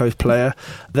sort of East Coast player.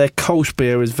 Their Kolsch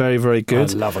beer is very, very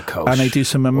good. I love a Kolsch. And they do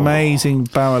some amazing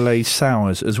barrel-aged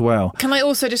sours as well. Can I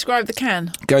also describe the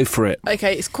can? Go for it.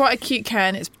 Okay, it's quite a cute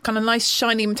can. It's kind of nice,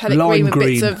 shiny, metallic Lime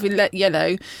green with bits of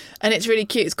yellow. And it's really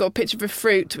cute. It's got a picture of a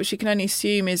fruit, which you can only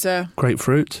assume is a...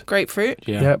 Grapefruit.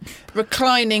 Yeah. Yep.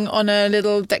 Reclining on a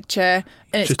little deck chair.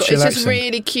 And it's just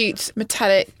really cute,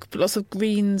 metallic, lots of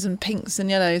greens and pinks and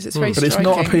yellows. It's very striking. But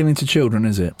it's not appealing to children,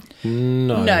 is it?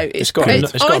 No, I think it's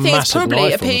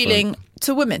probably appealing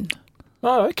to women.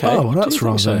 Oh, okay. Oh, well, that's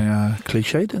rather so?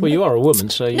 cliched. Well, you are a woman,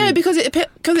 so you... No, because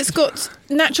it's got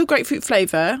natural grapefruit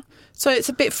flavour, so it's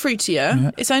a bit fruitier.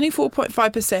 Yeah. It's only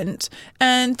 4.5%,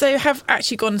 and they have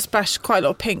actually gone and splashed quite a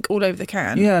lot of pink all over the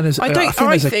can. Yeah, I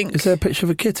think is there a picture of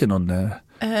a kitten on there?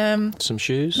 Some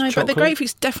shoes, no, chocolate? but the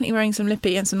grapefruit's definitely wearing some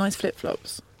lippy and some nice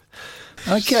flip-flops.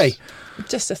 Okay.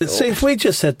 Just a thought. See, if we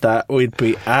just said that, we'd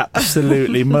be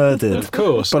absolutely murdered. Of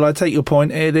course. But I take your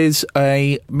point. It is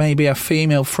maybe a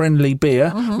female-friendly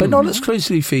beer, but not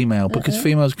exclusively female, because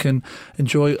females can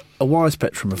enjoy a wide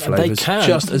spectrum of flavours,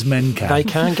 just as men can. They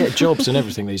can get jobs and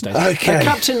everything these days. Okay.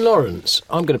 Captain Lawrence,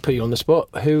 I'm going to put you on the spot.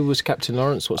 Who was Captain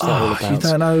Lawrence? What's that all about? You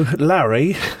don't know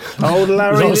Larry? Old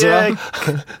Larry. Yeah.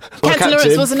 Captain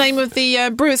Lawrence was the name of the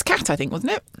brewer's cat, I think,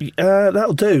 wasn't it?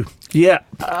 That'll do. Yeah.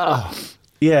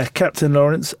 Yeah, Captain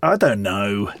Lawrence. I don't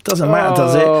know. It doesn't matter,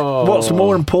 does it? What's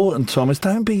more important, Tom, is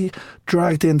don't be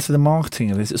dragged into the marketing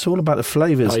of this. It's all about the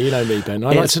flavours. Oh, you know me, Ben.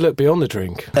 I like to look beyond the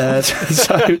drink.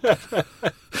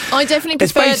 I definitely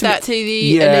preferred that to the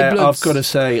yeah, LA Bloods. I've got to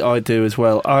say I do as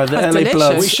well. The That's LA delicious.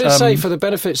 Bloods. We should say, for the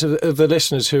benefits of the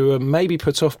listeners who are maybe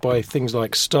put off by things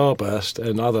like Starburst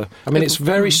and other... I mean, it's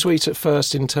very sweet at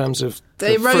first in terms of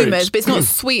the aromas, fruits. but it's not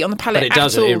sweet on the palate But it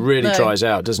doesn't. at all. It really No. dries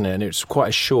out, doesn't it? And it's quite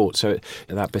a short, so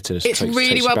that bitterness It's takes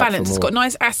really well back for balanced. It's more. got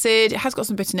nice acid. It has got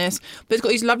some bitterness, but it's got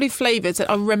these lovely flavours that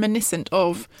are reminiscent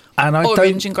of And I orange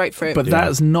don't- and grapefruit. But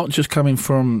that's not just coming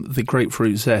from the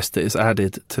grapefruit zest that is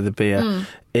added to the beer. Mm.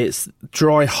 It's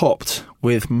dry hopped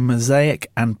with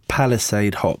Mosaic and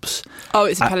Palisade hops. Oh,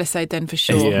 it's a Palisade then for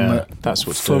sure. Yeah, that's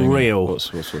what's for doing it. real. What's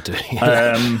doing it.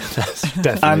 That's And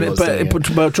definitely what's doing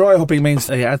it. but dry hopping means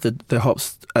they add the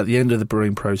hops at the end of the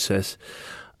brewing process.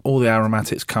 All the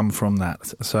aromatics come from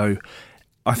that. So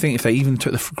I think if they even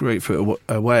took the grapefruit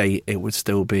away, it would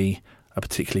still be a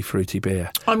particularly fruity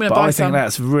beer. I'm going to But buy I some. think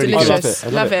that's really delicious.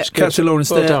 good. Love it. It's good. Captain Lawrence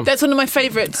Well there. done. That's one of my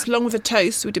favourites, along with the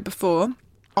toast we did before.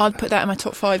 I'd put that in my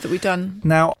top 5 that we've done.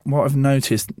 Now, what I've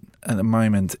noticed at the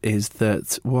moment is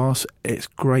that whilst it's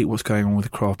great what's going on with the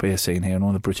craft beer scene here and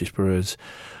all the British brewers,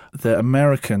 the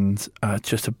Americans are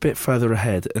just a bit further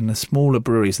ahead, and the smaller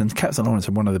breweries, and Captain Lawrence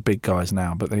are one of the big guys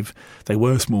now, but they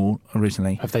were small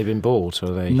originally. Have they been bought,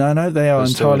 or are they? No, they are They're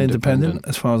still entirely independent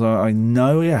as far as I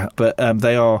know, yeah. But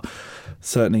they are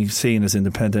certainly seen as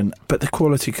independent. But the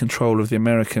quality control of the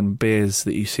American beers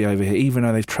that you see over here, even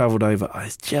though they've travelled over,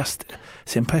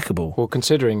 it's impeccable. Well,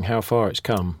 considering how far it's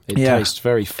come, it Yeah. tastes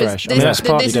very fresh. This, I mean, that's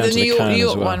partly this down is to the the New York, can New as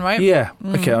York well. one, right? Yeah,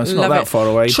 okay, it's not Love that it. far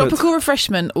away. Tropical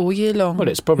refreshment all year long. Well,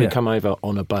 it's probably Yeah. come over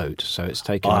on a boat, so it's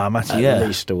taken I imagine, yeah. at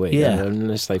least a week. Yeah.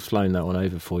 Unless they've flown that one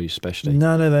over for you specially.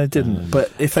 No, they didn't.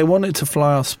 But if they wanted to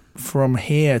fly us from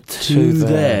here to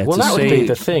there, Well, to that would see be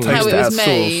the thing. How taste it was at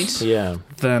made. source, Yeah.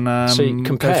 then See, go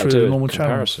compare through to the a normal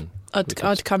channels. comparison.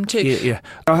 I'd come too. Yeah.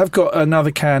 I have got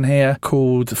another can here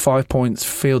called 5 Points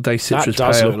Field Day That Citrus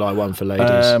does Pale. look like one for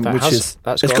ladies.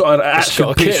 It's It's got an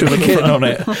actual picture of a kitten on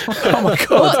it. Oh my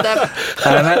god!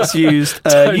 And that's used.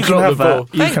 Don't You can drop have the that.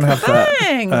 ball. You can have that.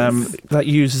 Thanks. That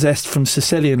used zest from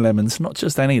Sicilian lemons, not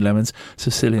just any lemons,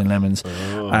 Sicilian lemons,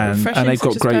 and Refreshing they've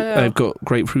got citrus pale. they've got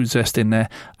grapefruit zest in there,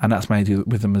 and that's made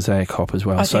with the Mosaic hop as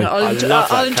well. I think I'll enjoy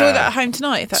that at home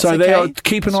tonight, if that's so okay. they are.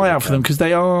 Keep an eye out for them because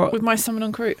they are. With my salmon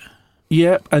on croute.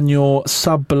 Yep, and your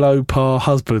sub-below par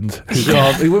husband he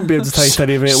wouldn't be able to taste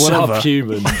any of it. Whatever.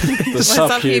 Subhuman. The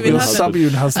subhuman Your husband.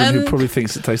 subhuman husband who Um, probably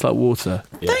thinks it tastes like water.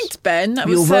 Yes. Thanks, Ben. That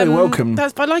You're was, very welcome.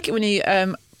 I like it when you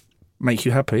Make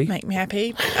you happy? make me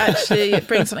happy. Actually, it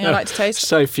brings something I like to taste.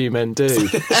 So few men do.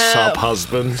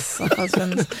 Sub-husbands.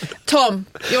 Husbands. Tom,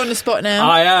 you're on the spot now.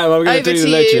 I am. I'm going Over to do to the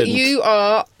you. legend. You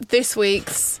are this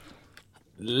week's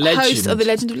host of the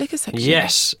Legend of Liquor section.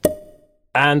 Yes.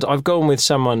 And I've gone with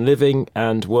someone living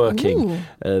and working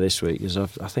this week, because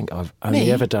I think I've only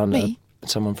Me? ever done Me?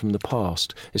 someone from the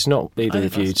past. It's not either I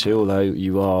of you think two, although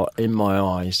you are, in my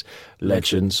eyes,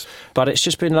 legends. But it's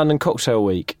just been London Cocktail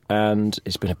Week, and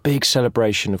it's been a big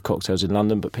celebration of cocktails in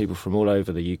London, but people from all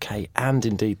over the UK and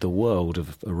indeed the world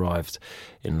have arrived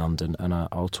in London, and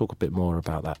I'll talk a bit more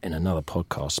about that in another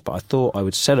podcast. But I thought I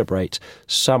would celebrate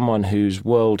someone whose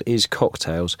world is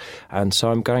cocktails, and so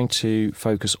I'm going to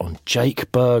focus on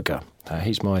Jake Berger.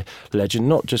 He's my legend,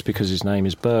 not just because his name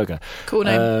is Berger, Cool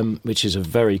name. which is a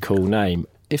very cool name.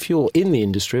 If you're in the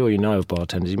industry or you know of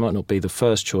bartenders, you might not be the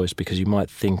first choice, because you might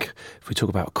think, if we talk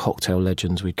about cocktail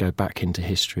legends, we'd go back into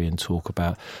history and talk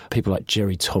about people like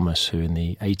Jerry Thomas, who in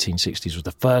the 1860s was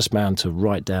the first man to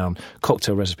write down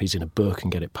cocktail recipes in a book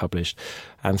and get it published.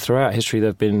 And throughout history, there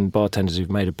have been bartenders who've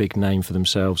made a big name for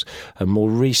themselves. And more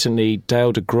recently,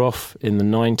 Dale de Groff in the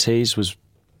 90s was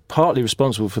partly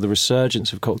responsible for the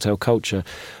resurgence of cocktail culture.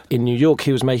 In New York,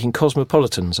 he was making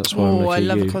Cosmopolitans. That's why I'm looking I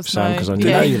love at a you, Cosmo. Sam, because I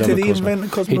Yeah. know you love Did a he Cosmo. invent the He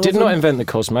did Cosmopolitan? not invent the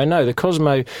Cosmo. No, the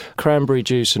Cosmo cranberry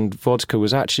juice and vodka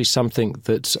was actually something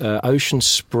that Ocean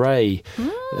Spray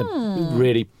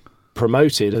really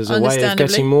promoted as a way of Understandably.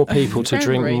 getting more people to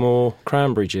drink Cranberry. more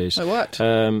cranberry juice. It worked.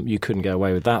 You couldn't get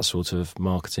away with that sort of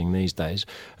marketing these days.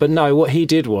 But no, what he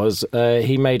did was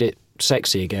he made it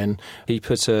sexy again. He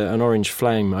put an orange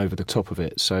flame over the top of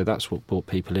it, so that's what brought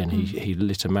people in. He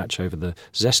lit a match over the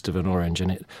zest of an orange, and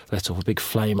it let off a big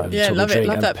flame over Yeah, the top love of the it, drink,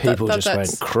 love and that. people That- just that's-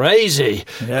 went crazy.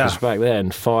 Yeah. Because back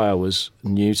then, fire was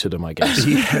new to them, I guess.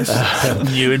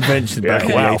 Yes. New invention back in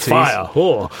the Wow, 80s. fire!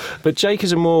 Oh. But Jake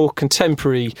is a more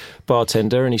contemporary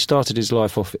bartender, and he started his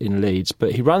life off in Leeds.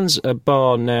 But he runs a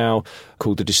bar now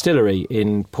called The Distillery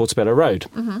in Portobello Road.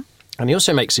 Mm-hmm. And he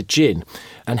also makes a gin.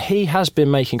 And he has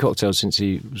been making cocktails since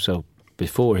he was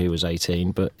before he was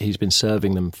 18, but he's been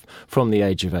serving them from the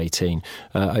age of 18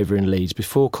 over in Leeds,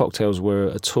 before cocktails were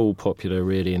at all popular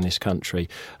really in this country.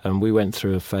 We went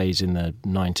through a phase in the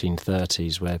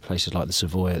 1930s where places like the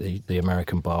Savoy, the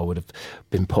American bar, would have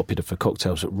been popular for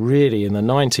cocktails, but really in the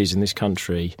 90s in this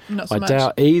country, Not so I much.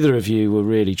 doubt either of you were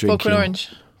really drinking... Vodka and orange.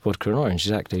 Vodka and orange,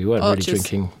 exactly. You weren't Arches. really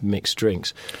drinking mixed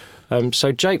drinks.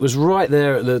 So Jake was right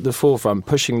there at the forefront,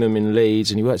 pushing them in Leeds,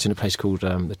 and he worked in a place called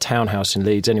the Townhouse in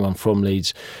Leeds. Anyone from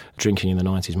Leeds drinking in the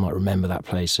 90s might remember that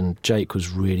place, and Jake was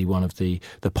really one of the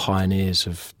pioneers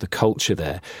of the culture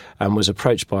there, and was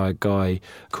approached by a guy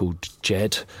called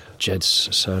Jed. Jed's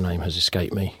surname has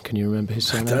escaped me. Can you remember his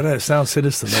surname? I don't know, it sounds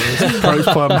sinister. He was approached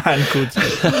by a man called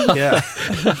Jed. Yeah.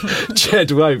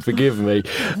 Jed won't forgive me.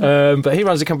 But he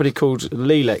runs a company called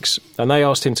Lelex, and they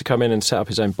asked him to come in and set up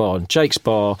his own bar. And Jake's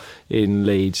bar in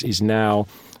Leeds is now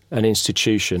an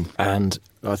institution, and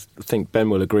I think Ben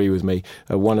will agree with me,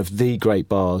 one of the great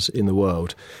bars in the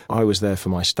world. I was there for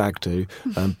my stag do,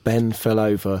 and Ben fell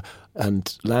over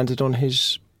and landed on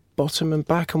his bottom and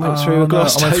back and went through a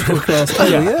glass table. I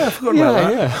forgot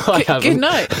about that. Yeah, Good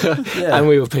night. Yeah. And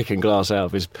we were picking glass out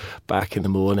of his back in the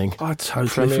morning. I'd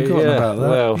totally forgotten about that.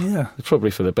 Well, probably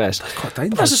for the best. That's quite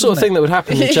dangerous. That's the sort of thing that would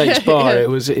happen with Jake's Yeah, bar. yeah.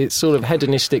 It's sort of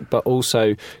hedonistic, but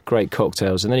also great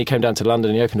cocktails. And then he came down to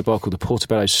London and he opened a bar called the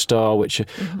Portobello Star, which is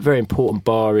a very important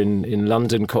bar in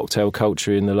London cocktail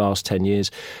culture in the last 10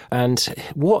 years. And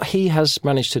what he has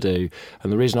managed to do,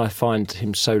 and the reason I find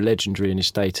him so legendary in his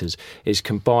status, is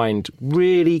combined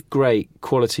really great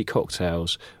quality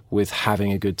cocktails with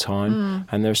having a good time.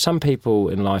 And there are some people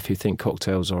in life who think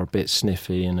cocktails are a bit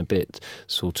sniffy and a bit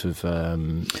sort of,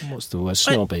 what's the word,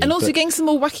 snobby. And also but- getting some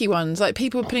more wacky ones, like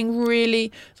people putting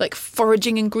really like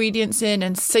foraging ingredients in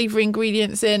and savoury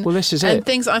ingredients in. Well, this is and it.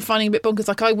 things that I'm finding a bit bonkers.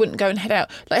 Like I wouldn't go and head out.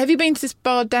 Like, have you been to this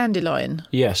bar Dandelion?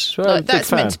 Yes. Well, Like big that's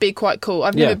fan. meant to be quite cool.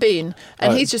 I've Yeah. never been,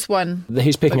 and he's just won.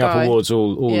 He's picking the up guy. awards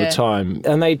all Yeah. the time.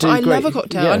 And they do I great... love a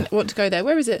cocktail. Yeah. I want to go there.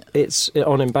 Where is it? It's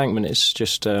on Embankment. It's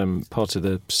just part of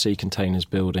the Sea Containers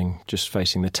building, just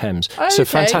facing the Thames. Oh, It's a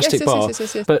okay. fantastic Yes, bar.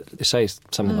 yes. But say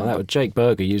something like that. Well, Jake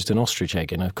Berger used an ostrich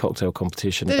egg in a cocktail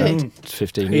competition Did about he?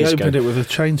 15 He years opened ago. it with a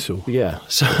chainsaw. Yeah,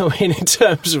 so I mean, in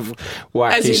terms of As you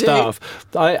wacky do. stuff,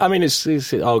 I mean, it's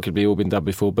arguably all been done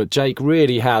before, but Jake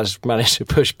really has managed to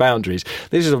push boundaries.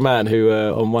 This is a man who,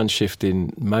 on one shift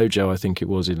in Mojo, I think it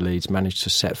was in Leeds, managed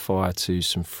to set fire to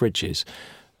some fridges.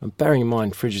 And bearing in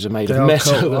mind, fridges are made They of are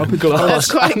metal cold. I've and been- glass.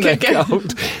 That's quite and they're good going. cold.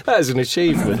 That is an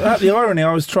achievement. The irony,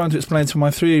 I was trying to explain to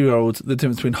my 3-year-old the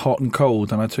difference between hot and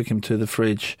cold, and I took him to the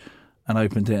fridge and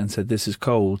opened it and said, "This is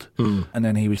cold." And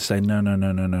then he would say, no,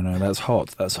 that's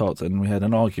hot. And we had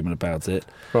an argument about it.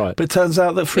 Right. But it turns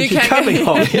out that fridge is can't coming go-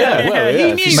 hot. Yeah, well, yeah. He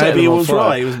if knew. you set Maybe them he on was fire.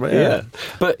 right. He was- yeah.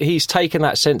 But he's taken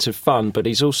that sense of fun, but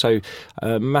he's also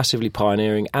massively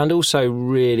pioneering and also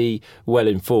really well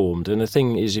informed. And the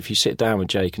thing is, if you sit down with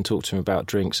Jake and talk to him about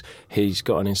drinks, he's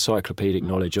got an encyclopedic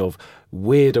knowledge of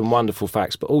weird and wonderful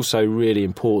facts, but also really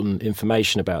important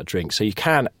information about drinks. So you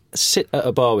can sit at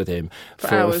a bar with him for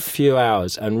a hours. few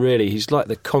hours, and really, he's like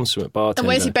the consummate bartender. And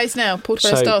where's he based now?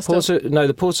 Portobello Star still?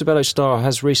 The Portobello Star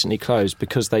has recently closed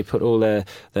because they put all their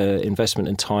investment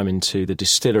and time into the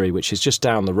distillery, which is just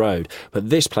down the road. But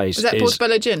this place Is that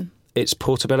Portobello Gin? It's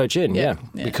Portobello Gin, yeah,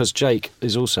 because Jake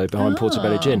is also behind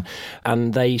Portobello Gin.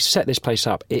 And they set this place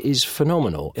up. It is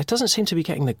phenomenal. It doesn't seem to be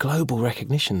getting the global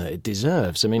recognition that it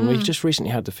deserves. I mean, we've just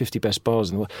recently had the 50 best bars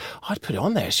in the world. I'd put it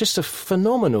on there. It's just a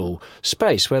phenomenal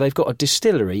space where they've got a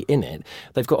distillery in it.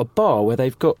 They've got a bar where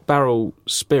they've got barrel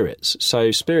spirits.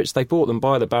 So spirits, they bought them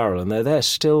by the barrel and they're there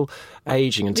still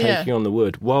aging and taking on the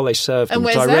wood while they serve them And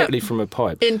where's directly that? from a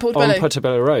pipe. In Portobello? On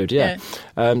Portobello Road, yeah.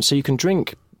 So you can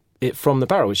drink it from the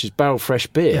barrel, which is barrel fresh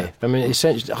beer. I mean,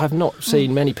 essentially, I've not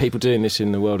seen many people doing this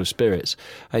in the world of spirits.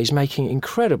 He's making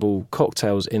incredible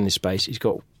cocktails in this space. He's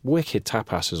got wicked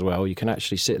tapas as well. You can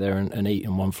actually sit there and eat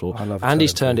on one floor. I love and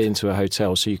he's Italian turned it into a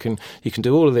hotel, so you can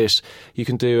do all of this. You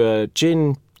can do a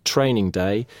gin training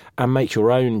day and make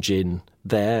your own gin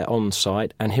there on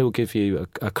site, and he'll give you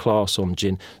a class on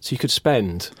gin, so you could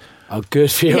spend a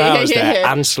good few hours there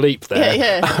and sleep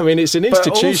there. I mean, it's an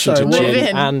institution also, to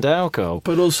gin and alcohol.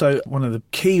 But also, one of the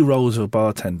key roles of a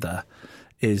bartender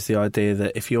is the idea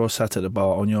that if you're sat at the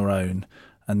bar on your own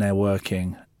and they're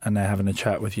working and they're having a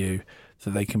chat with you,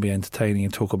 that they can be entertaining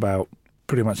and talk about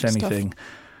pretty much anything.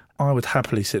 I would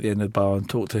happily sit at the end of the bar and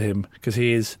talk to him because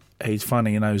he's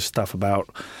funny, he knows stuff about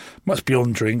much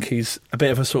beyond drink. He's a bit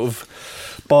of a sort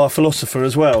of bar philosopher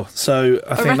as well. So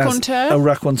I think raconteur? that's a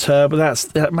raconteur, but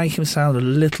that makes him sound a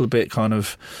little bit kind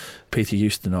of Peter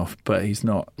Ustinov, but he's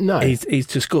not. No. He's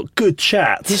just got good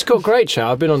chat. He's got great chat.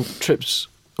 I've been on trips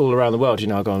all around the world.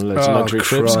 I go on loads of luxury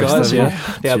trips, Christ,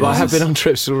 guys. Yeah, but I have Jesus. been on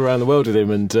trips all around the world with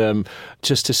him, and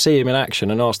just to see him in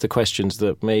action and ask the questions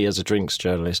that me, as a drinks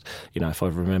journalist, if I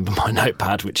remember my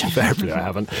notepad, which invariably I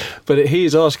haven't, but he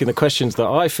is asking the questions that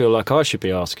I feel like I should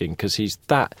be asking because he's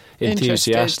that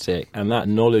enthusiastic and that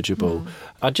knowledgeable.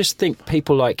 I just think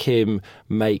people like him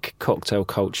make cocktail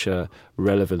culture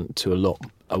relevant to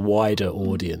a wider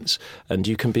audience, and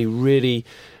you can be really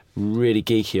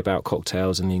geeky about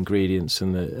cocktails and the ingredients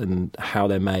and how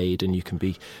they're made, and you can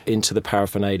be into the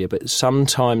paraphernalia, but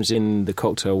sometimes in the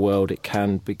cocktail world it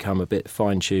can become a bit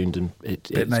fine-tuned and it's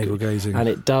navel-gazing, and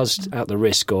it does at the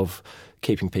risk of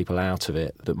keeping people out of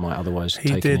it that might otherwise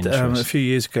take an interest. A few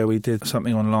years ago we did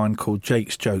something online called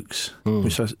Jake's Jokes,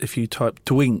 which if you type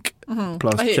Twink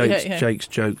plus Jake's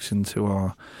Jokes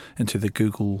into the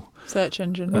Google search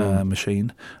engine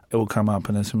machine, it will come up,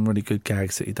 and there's some really good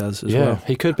gags that he does as well. Yeah,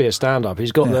 he could be a stand-up.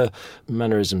 He's got the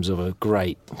mannerisms of a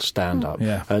great stand-up.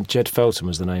 Yeah. Jed Felton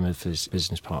was the name of his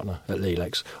business partner at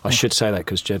Lelex. I should say that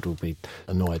because Jed will be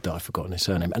annoyed that I've forgotten his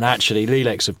surname. And actually,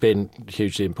 Lelex have been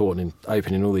hugely important in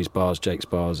opening all these bars, Jake's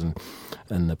Bars and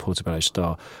the Portobello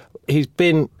Star. He's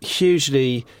been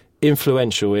hugely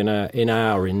influential in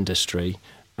our industry,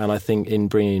 and I think in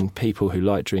bringing people who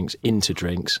like drinks into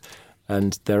drinks.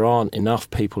 And there aren't enough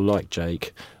people like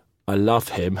Jake. I love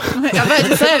him. I'm about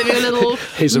to say, there's a little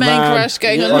He's a man man crush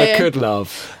going on I here. could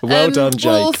love. Well done, Jake.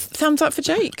 Well, thumbs up for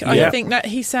Jake. Yeah. I think that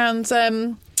he sounds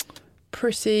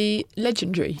pretty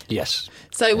legendary. Yes.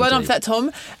 So well done for that,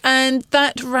 Tom. And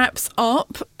that wraps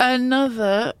up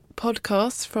another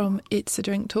podcast from It's a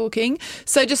Drink Talking.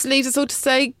 So just leaves us all to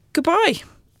say goodbye.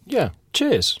 Yeah.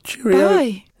 Cheers. Cheerio.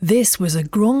 Bye. This was a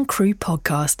Grand Cru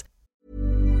podcast.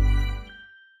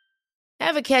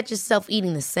 Ever catch yourself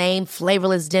eating the same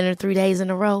flavorless dinner 3 days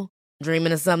in a row?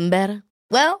 Dreaming of something better?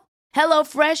 Well,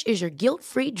 HelloFresh is your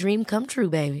guilt-free dream come true,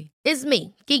 baby. It's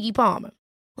me, Keke Palmer.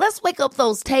 Let's wake up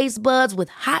those taste buds with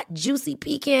hot, juicy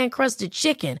pecan-crusted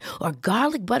chicken or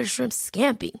garlic butter shrimp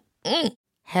scampi.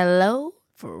 Hello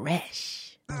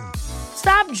Fresh.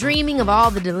 Stop dreaming of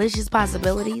all the delicious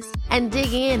possibilities and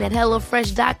dig in at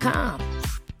HelloFresh.com.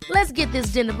 Let's get this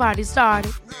dinner party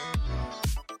started.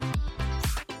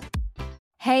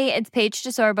 Hey, it's Paige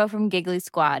DeSorbo from Giggly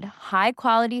Squad. High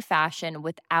quality fashion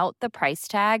without the price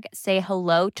tag. Say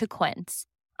hello to Quince.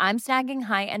 I'm snagging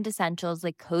high-end essentials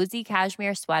like cozy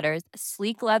cashmere sweaters,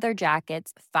 sleek leather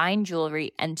jackets, fine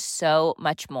jewelry, and so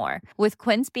much more. With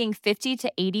Quince being 50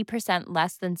 to 80%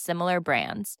 less than similar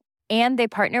brands. And they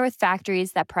partner with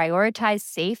factories that prioritize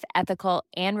safe, ethical,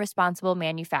 and responsible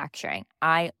manufacturing.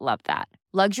 I love that.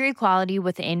 Luxury quality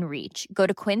within reach. Go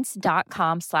to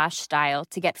quince.com/style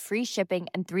to get free shipping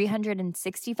and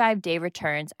 365-day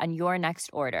returns on your next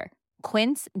order.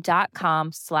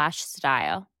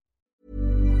 Quince.com/style.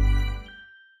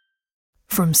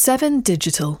 From 7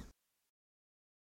 Digital.